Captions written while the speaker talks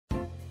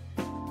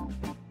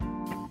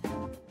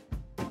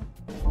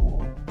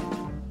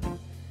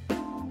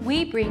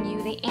we bring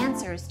you the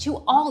answers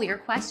to all your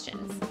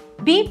questions.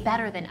 Be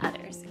better than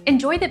others.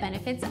 Enjoy the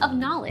benefits of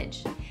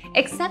knowledge.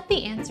 Accept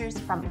the answers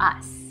from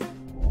us.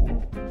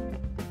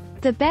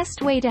 The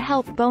best way to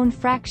help bone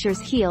fractures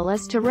heal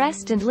is to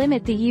rest and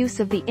limit the use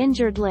of the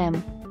injured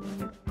limb.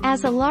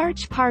 As a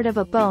large part of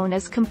a bone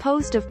is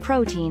composed of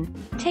protein,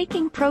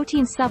 taking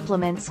protein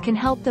supplements can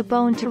help the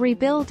bone to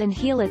rebuild and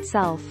heal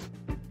itself.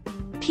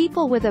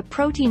 People with a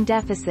protein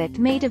deficit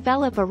may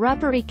develop a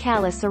rubbery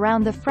callus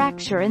around the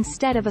fracture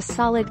instead of a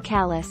solid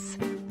callus.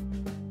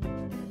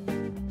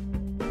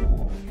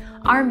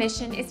 Our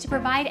mission is to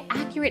provide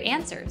accurate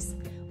answers.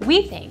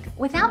 We think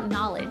without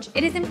knowledge,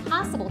 it is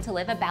impossible to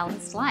live a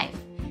balanced life.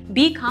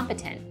 Be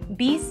competent,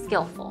 be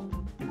skillful.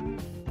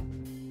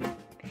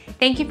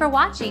 Thank you for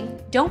watching.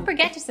 Don't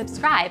forget to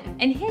subscribe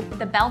and hit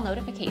the bell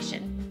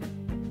notification.